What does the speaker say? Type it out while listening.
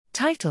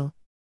Title: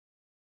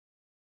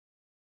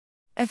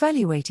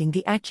 Evaluating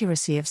the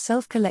accuracy of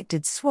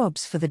self-collected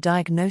swabs for the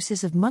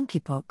diagnosis of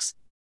monkeypox.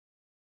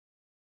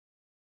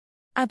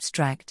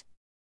 Abstract: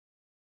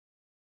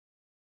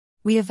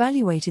 We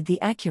evaluated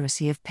the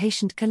accuracy of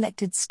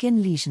patient-collected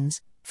skin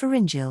lesions,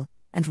 pharyngeal,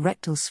 and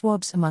rectal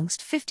swabs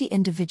amongst 50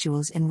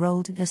 individuals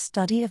enrolled in a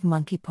study of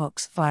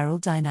monkeypox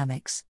viral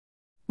dynamics.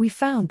 We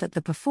found that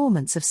the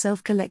performance of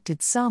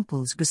self-collected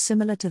samples was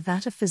similar to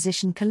that of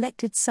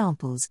physician-collected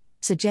samples,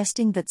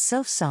 suggesting that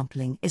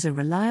self-sampling is a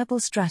reliable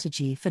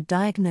strategy for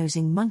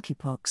diagnosing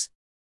monkeypox.